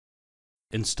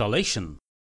Installation.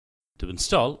 To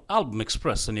install Album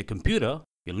Express on your computer,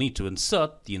 you'll need to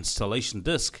insert the installation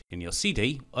disk in your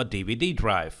CD or DVD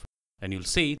drive, and you'll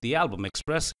see the Album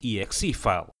Express exe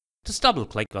file. Just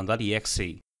double-click on that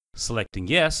exe. Selecting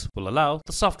Yes will allow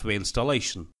the software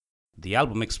installation. The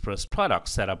Album Express product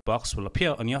setup box will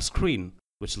appear on your screen,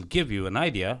 which will give you an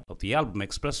idea of the Album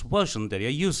Express version that you're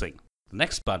using. The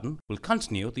next button will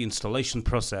continue the installation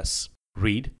process.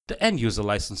 Read the End User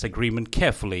License Agreement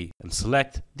carefully and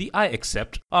select the I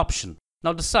accept option.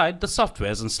 Now decide the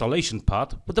software's installation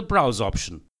path with the Browse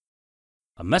option.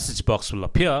 A message box will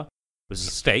appear which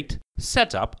will state,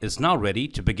 Setup is now ready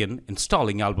to begin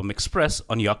installing Album Express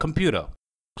on your computer.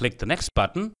 Click the next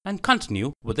button and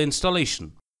continue with the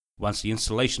installation. Once the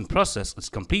installation process is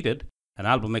completed and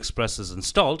Album Express is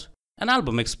installed, an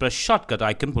Album Express shortcut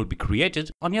icon will be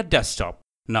created on your desktop.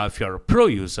 Now if you're a pro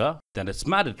user, then it's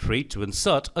mandatory to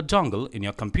insert a dongle in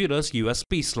your computer's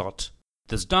USB slot.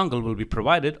 This dongle will be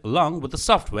provided along with the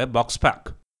software box pack.